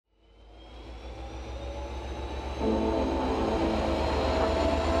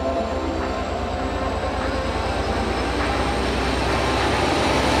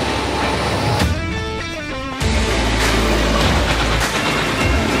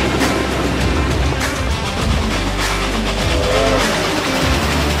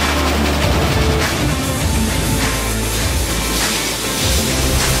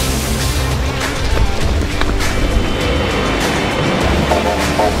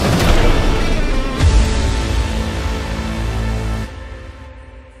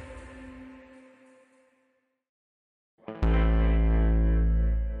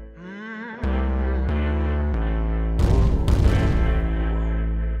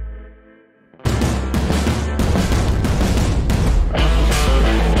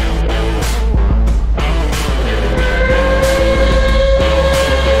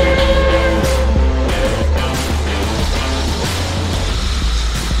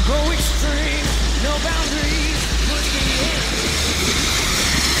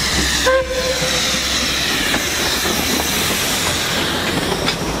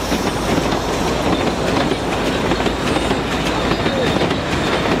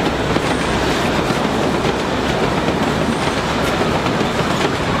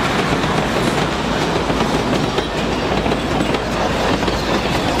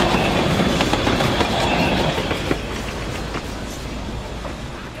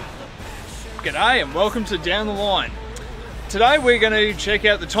G'day and welcome to Down the Line. Today we're going to check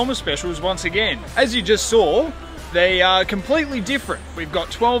out the Thomas Specials once again. As you just saw, they are completely different. We've got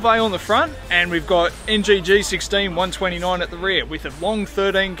 12A on the front and we've got NGG 16 129 at the rear with a long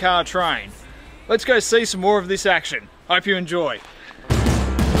 13 car train. Let's go see some more of this action. Hope you enjoy.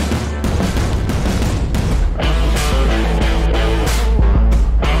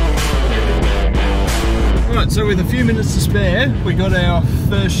 Right, so with a few minutes to spare, we got our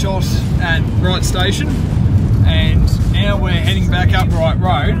first shot at Wright Station, and now we're heading back up Wright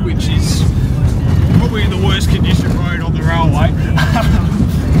Road, which is probably the worst condition road on the railway.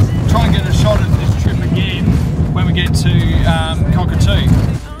 Try and get a shot of this trip again when we get to Cockatoo.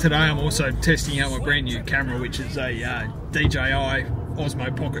 Today I'm also testing out my brand new camera, which is a DJI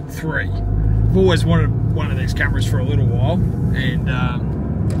Osmo Pocket 3. I've always wanted one of these cameras for a little while, and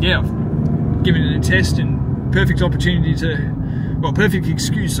yeah, I've given it a test and perfect opportunity to, well, perfect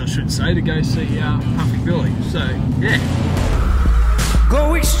excuse I should say, to go see Puffy Billy. So yeah.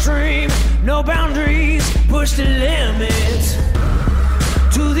 Go extreme, no boundaries, push the limits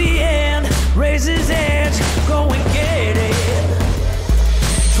to the end, raise his edge, go and get it.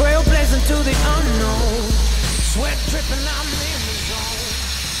 Trailblazing to the unknown, sweat dripping, I'm in the zone.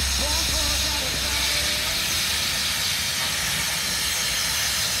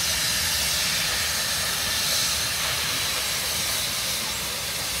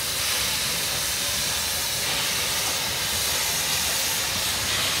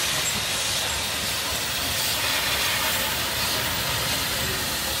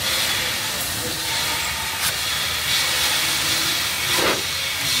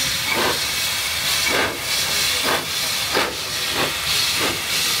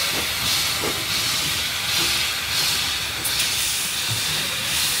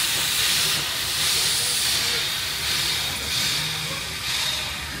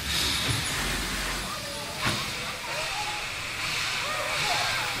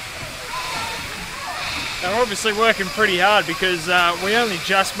 They're obviously working pretty hard because we only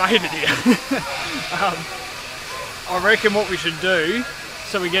just made it here. I reckon what we should do,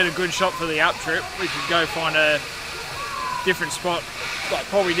 so we get a good shot for the up trip, we could go find a different spot, like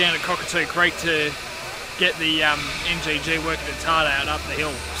probably down at Cockatoo Creek, to get the NGG working its heart out up the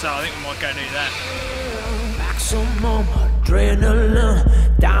hill. So I think we might go do that. Maximum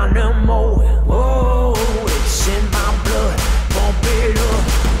adrenaline, dynamo. Whoa, it's in my blood. Pump it up,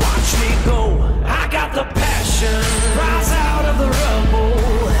 watch me go. I got the passion, rise out of the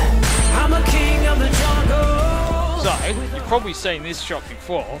rubble. I'm a king of the jungle. So, you've probably seen this shot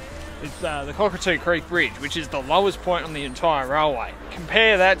before. It's the Cockatoo Creek Bridge, which is the lowest point on the entire railway.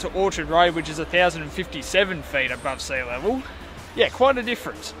 Compare that to Orchard Road, which is 1,057 feet above sea level. Yeah, quite a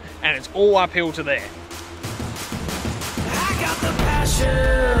difference. And it's all uphill to there. I got the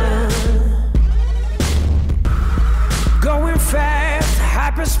passion, going fast,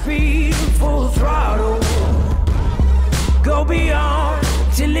 hyper speed, full throttle. Go beyond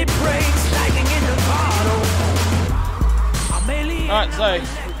till it breaks, lightning in the bottle. Alright, so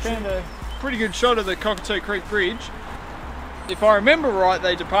we found a pretty good shot of the Cockatoo Creek Bridge. If I remember right,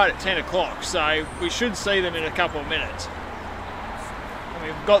 they depart at 10 o'clock, so we should see them in a couple of minutes. And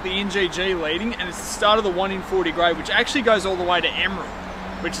we've got the NGG leading, and it's the start of the 1 in 40 grade, which actually goes all the way to Emerald,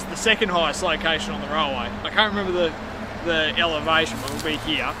 which is the second highest location on the railway. I can't remember the elevation, but we'll be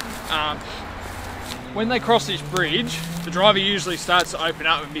here. When they cross this bridge, the driver usually starts to open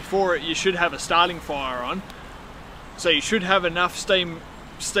up, and before it you should have a starting fire on. So you should have enough steam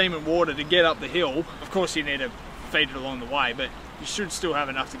and water to get up the hill. Of course you need to feed it along the way, but you should still have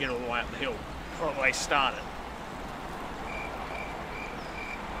enough to get all the way up the hill, or at least start it.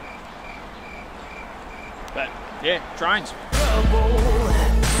 But yeah, trains.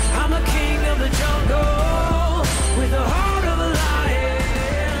 I'm a king of the jungle with the heart of a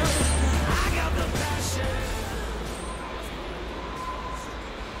lion. I got the passion.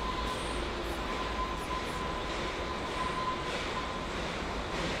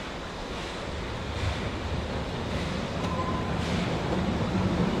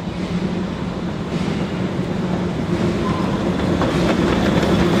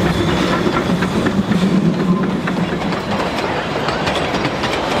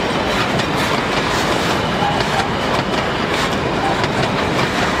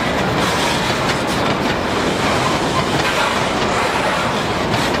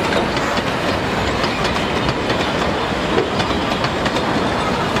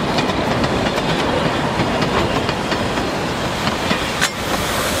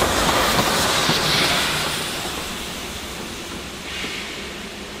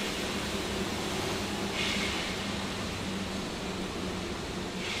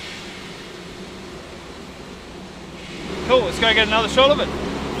 Cool, let's go get another shot of it.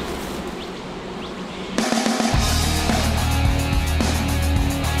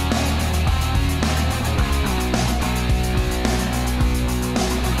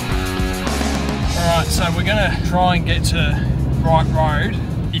 Alright, so we're going to try and get to Wright Road.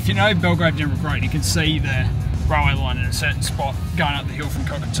 If you know Belgrave General Road, you can see the railway line in a certain spot going up the hill from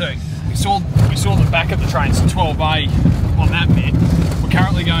Cockatoo. We saw the back of the train, so 12A on that bit. We're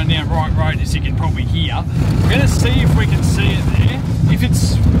currently going down Wright Road, as you can probably hear. We're going to see if we can see it there. If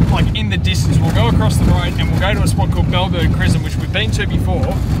it's like in the distance, we'll go across the road and we'll go to a spot called Bellbird Crescent, which we've been to before,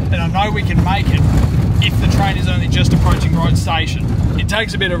 and I know we can make it if the train is only just approaching Road Station. It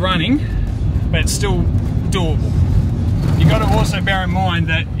takes a bit of running, but it's still doable. You've got to also bear in mind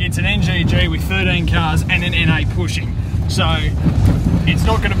that it's an NGG with 13 cars and an NA pushing, so it's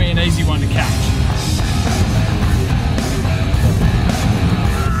not going to be an easy one to catch.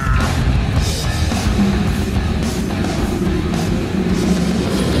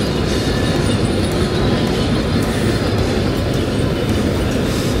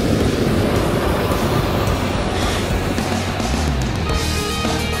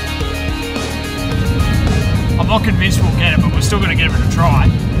 I'm not convinced we'll get it, but we're still going to give it a try.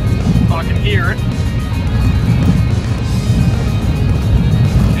 I can hear it.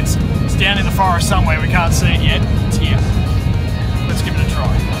 It's down in the forest somewhere, we can't see it yet. It's here. Let's give it a try.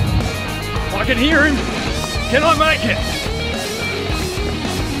 I can hear him. Can I make it?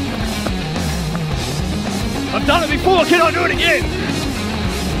 I've done it before, can I do it again?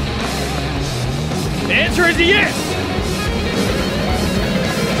 The answer is a yes.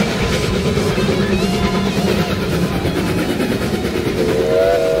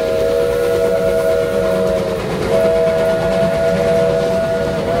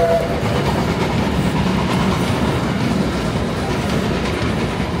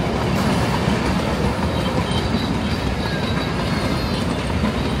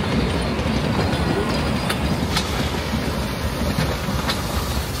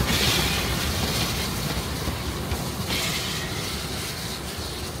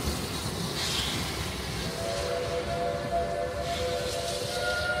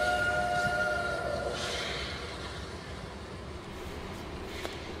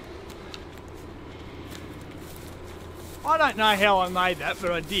 I don't know how I made that,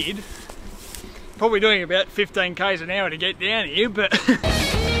 but I did. Probably doing about 15 k's an hour to get down here, but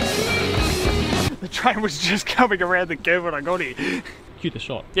the train was just coming around the curve when I got here. Cue the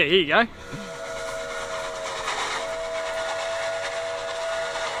shot. Yeah, here you go. Okay,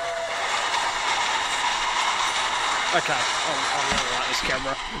 I really like this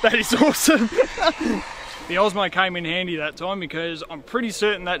camera. That is awesome. The Osmo came in handy that time because I'm pretty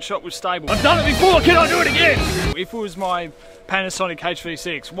certain that shot was stable. I've done it before, can I do it again? If it was my Panasonic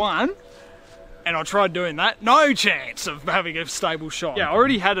HV6-1 and I tried doing that, no chance of having a stable shot. Yeah, I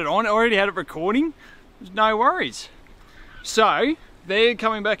already had it on, I already had it recording, there's no worries. So, they're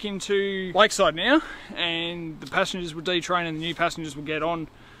coming back into Lakeside now, and the passengers will detrain and the new passengers will get on,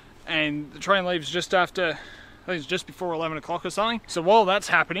 and the train leaves just after, I think it's just before 11 o'clock or something. So while that's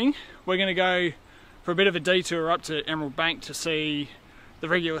happening, we're going to go for a bit of a detour up to Emerald Bank to see the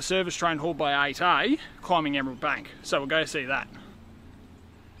regular service train hauled by 8A climbing Emerald Bank. So we'll go see that.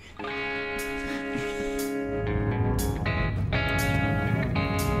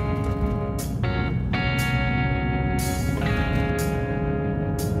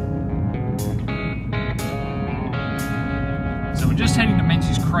 So we're just heading to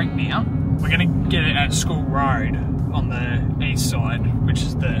Menzies Creek now. We're going to get it at School Road on the east side, which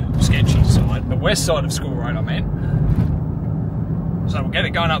is the sketchy side, the west side of School Road I meant. So we'll get it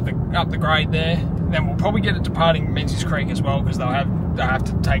going up the grade there. Then we'll probably get it departing Menzies Creek as well, because they'll have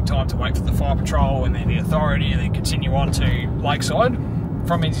to take time to wait for the fire patrol and then the authority, and then continue on to Lakeside.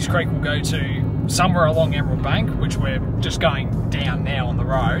 From Menzies Creek we'll go to somewhere along Emerald Bank, which we're just going down now on the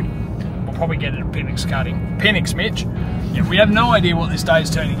road. We'll probably get it at Penix, Mitch. Yeah, we have no idea what this day is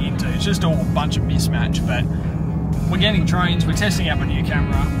turning into. It's just all a bunch of mismatch, but we're getting trains, we're testing out a new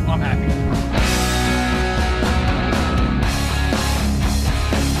camera, I'm happy.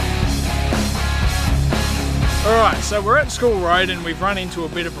 Alright, so we're at School Road and we've run into a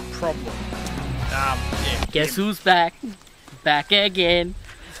bit of a problem. Yeah. Guess who's back? Back again.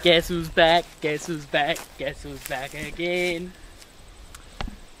 Guess who's back? Guess who's back? Guess who's back again?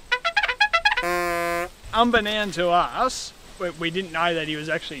 Unbeknown to us, we didn't know that he was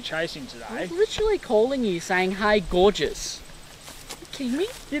actually chasing today. I was literally calling you saying, hey, gorgeous. Are you kidding me?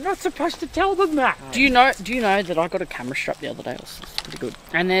 You're not supposed to tell them that. Do you know that I got a camera strap the other day? It was pretty good.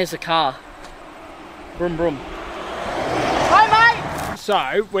 And there's a car. Broom broom. Hi mate!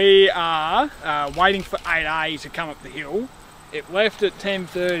 So we are waiting for 8A to come up the hill. It left at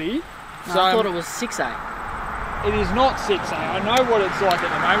 10:30. No, So I thought it was 6A. it is not 6A. I know what it's like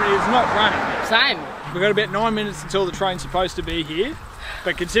at the moment. It is not running. Same. We've got about 9 minutes until the train's supposed to be here.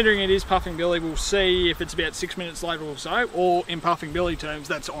 But considering it is Puffing Billy, we'll see if it's about 6 minutes later or so, or in Puffing Billy terms,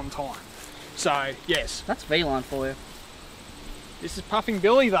 that's on time. So, yes. That's V-line for you. This is Puffing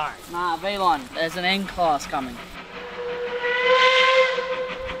Billy though. Nah, V-line. There's an N class coming.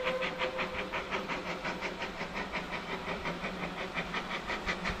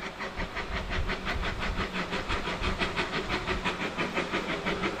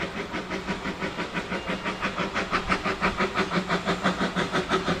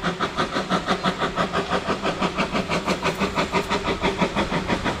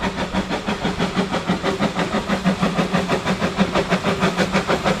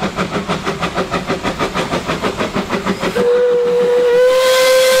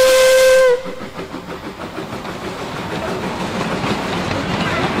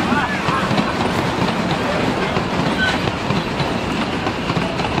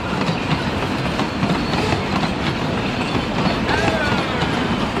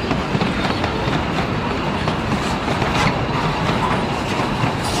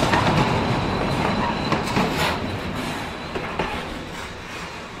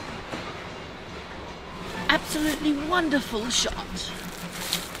 Absolutely wonderful shot.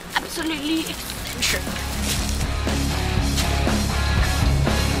 Absolutely eccentric.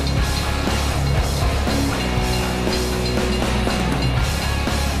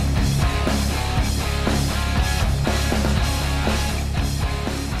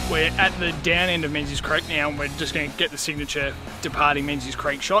 We're at the down end of Menzies Creek now, and we're just going to get the signature departing Menzies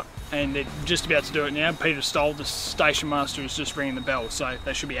Creek shot, and they're just about to do it now. Peter Stoll, the station master, is just ringing the bell, so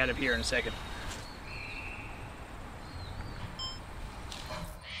they should be out of here in a second.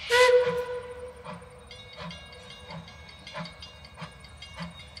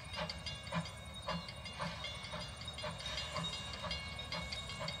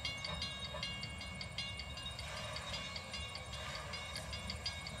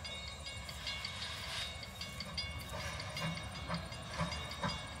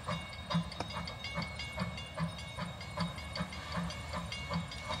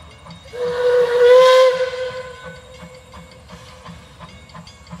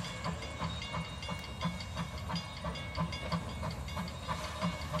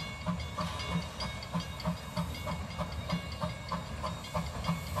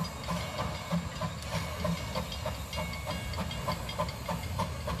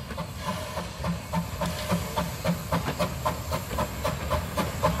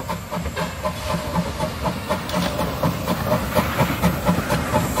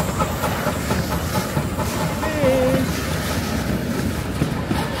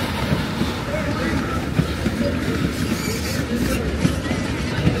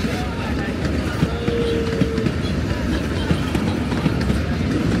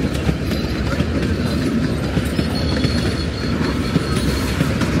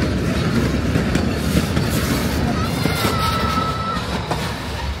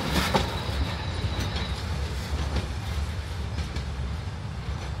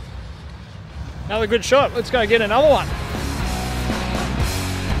 Another good shot. Let's go get another one.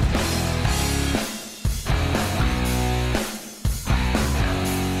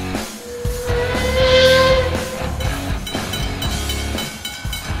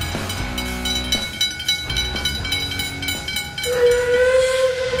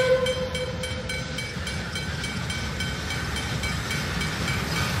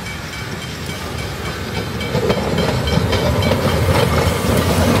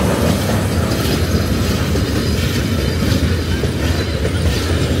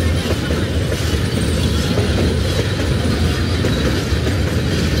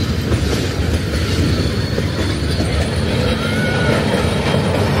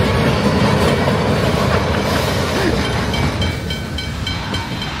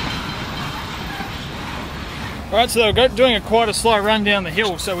 Alright, so they're doing quite a slow run down the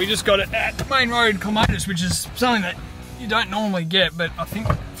hill, so we just got it at the main road, Cockatoo, which is something that you don't normally get, but I think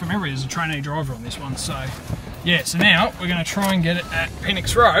from memory there's a trainee driver on this one, so yeah, so now we're going to try and get it at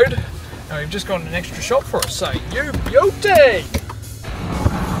Penix Road, and we've just got an extra shot for us, so you beauty! Okay,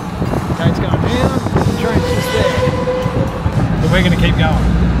 it's going down, the train's just there, but we're going to keep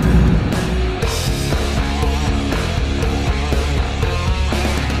going.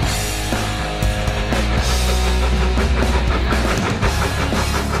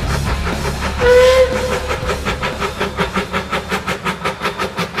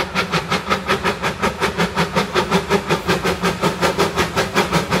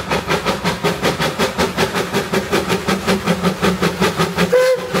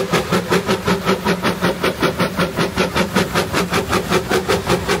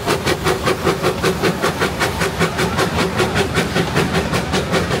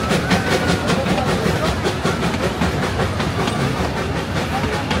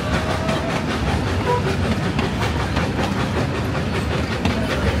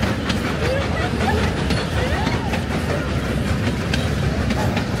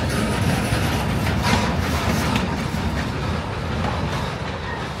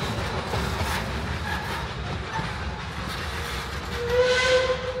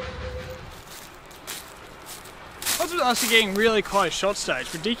 us are getting really close shot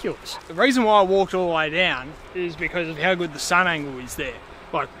stage. Ridiculous. The reason why I walked all the way down is because of how good the sun angle is there.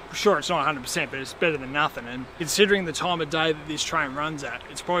 Like, sure, it's not 100%, but it's better than nothing. And considering the time of day that this train runs at,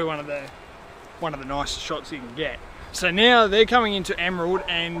 it's probably one of the nicest shots you can get. So now they're coming into Emerald,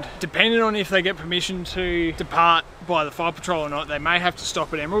 and depending on if they get permission to depart by the fire patrol or not, they may have to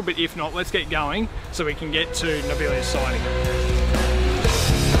stop at Emerald, but if not, let's get going so we can get to Novelia's siding.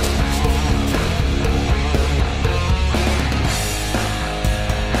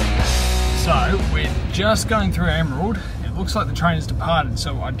 So we're just going through Emerald. It looks like the train has departed,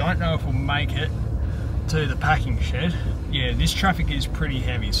 so I don't know if we'll make it to the packing shed. Yeah, this traffic is pretty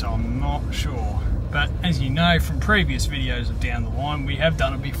heavy, so I'm not sure. But as you know from previous videos of Down the Line, we have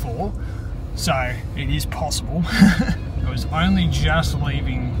done it before, so it is possible. It was only just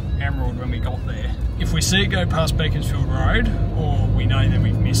leaving Emerald when we got there. If we see it go past Beaconsfield Road, or we know that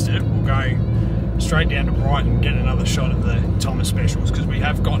we've missed it, we'll go straight down to Brighton and get another shot of the DtL Specials, because we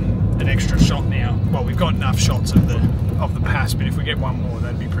have gotten an extra shot now. Well, we've got enough shots of the pass, but if we get one more,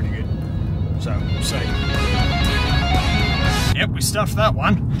 that'd be pretty good. So we'll see. Yep, we stuffed that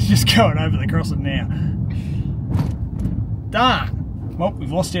one. Just going over the crossing now. Darn! Well,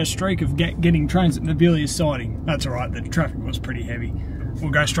 we've lost our streak of getting trains at Novelia's siding. That's alright, the traffic was pretty heavy. We'll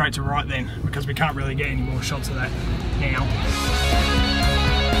go straight to right then, because we can't really get any more shots of that now.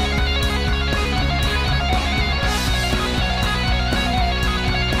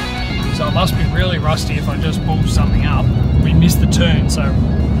 So it must be really rusty if I just pulled something up. We missed the turn, so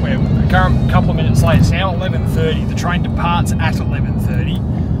we're a couple of minutes late. It's now 11:30. The train departs at 11:30,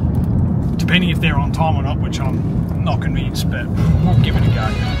 depending if they're on time or not, which I'm not convinced, but we'll give it a go.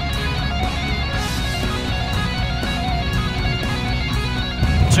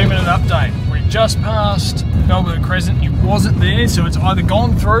 Two-minute update. We're just past Melbourne Crescent. It wasn't there, so it's either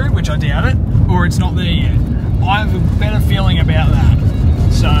gone through, which I doubt it, or it's not there yet. I have a better feeling about that.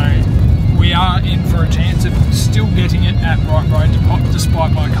 So we are in for a chance of still getting it at Right Road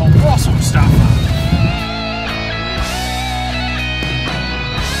despite my colossal stuff.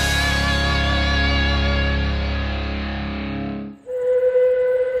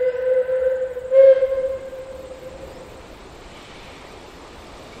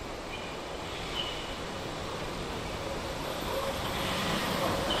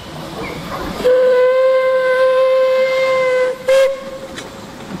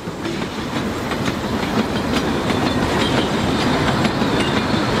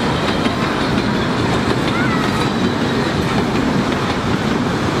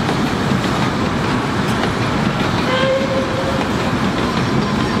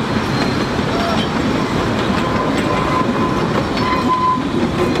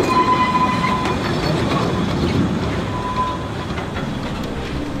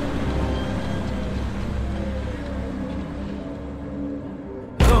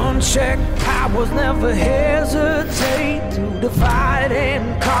 Check powers never hesitate to divide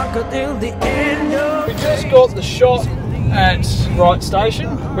and conquer till the end of We just got the shot at Wright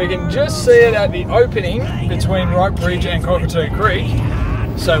Station. We can just see it at the opening between Wright Bridge and Cockatoo Creek.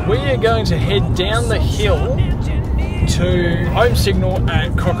 So we are going to head down the hill to home signal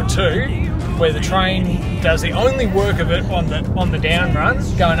at Cockatoo, where the train does the only work of it on the down run,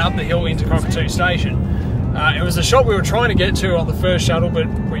 going up the hill into Cockatoo Station. It was a shot we were trying to get to on the first shuttle, but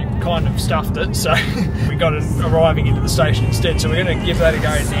we kind of stuffed it, so we got it arriving into the station instead. So we're going to give that a go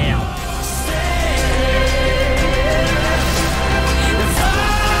now.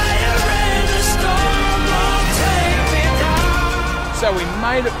 So we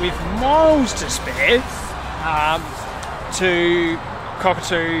made it with miles to spare to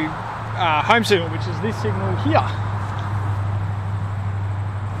Cockatoo home signal, which is this signal here.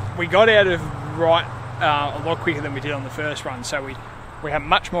 We got out of Wright a lot quicker than we did on the first run, so we have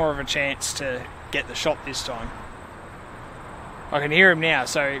much more of a chance to get the shot this time. I can hear him now,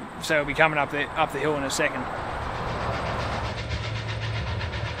 so he'll be coming up the hill in a second.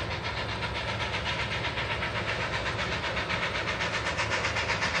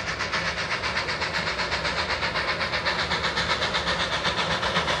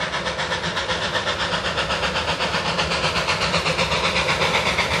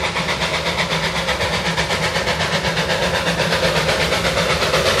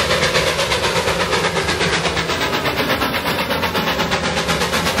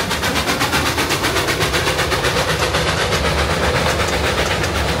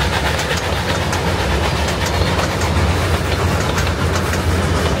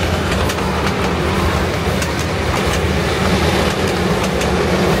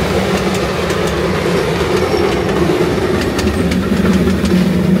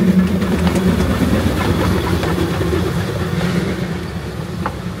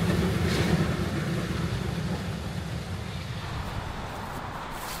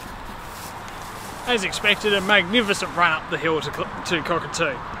 as expected, a magnificent run up the hill to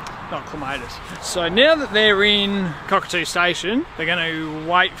Cockatoo. Not Clematis. So now that they're in Cockatoo Station, they're going to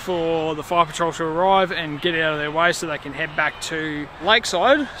wait for the fire patrol to arrive and get out of their way so they can head back to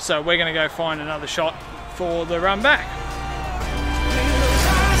Lakeside. So we're going to go find another shot for the run back.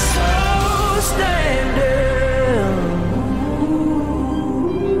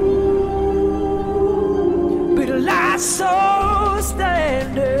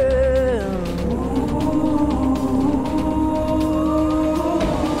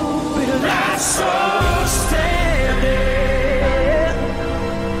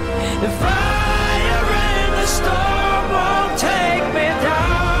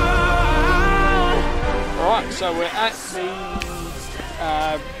 So we're at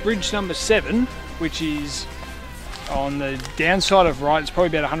the bridge number 7, which is on the downside of Wright. It's probably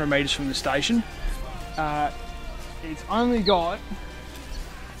about 100 metres from the station. It's only got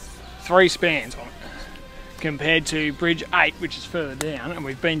 3 spans on it, compared to bridge 8, which is further down, and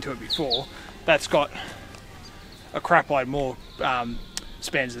we've been to it before. That's got a crap load more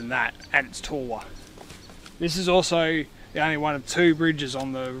spans than that, and it's taller. This is also the only one of 2 bridges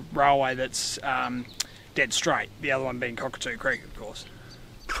on the railway that's dead straight, the other one being Cockatoo Creek, of course.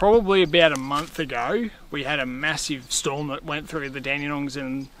 Probably about a month ago, we had a massive storm that went through the Dandenongs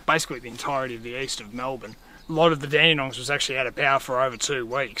and basically the entirety of the east of Melbourne. A lot of the Dandenongs was actually out of power for over 2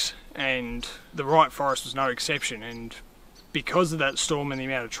 weeks, and the Wright Forest was no exception, and because of that storm and the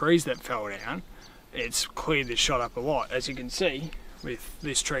amount of trees that fell down, it's cleared this shot up a lot, as you can see with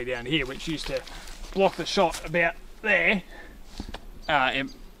this tree down here, which used to block the shot about there.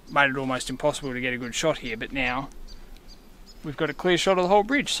 It made it almost impossible to get a good shot here, but now we've got a clear shot of the whole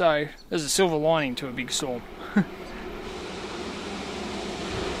bridge, so there's a silver lining to a big storm.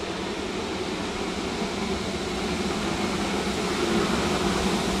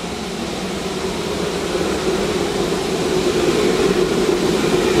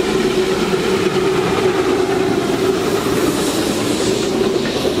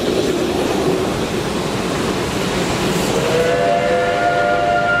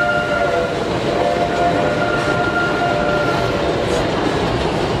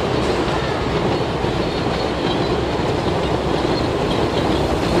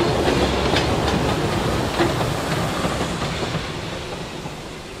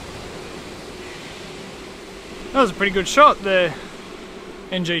 That was a pretty good shot. The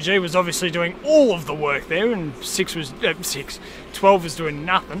NGG was obviously doing all of the work there, and 12 was doing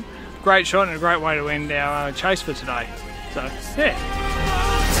nothing. Great shot and a great way to end our chase for today. So, yeah.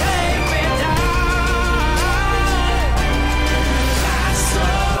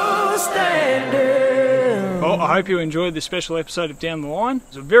 Well, I hope you enjoyed this special episode of Down the Line. It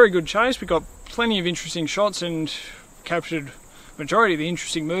was a very good chase. We got plenty of interesting shots and captured majority of the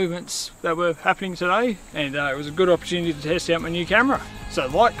interesting movements that were happening today, and it was a good opportunity to test out my new camera. So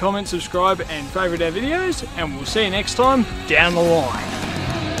like, comment, subscribe and favourite our videos, and we'll see you next time down the line.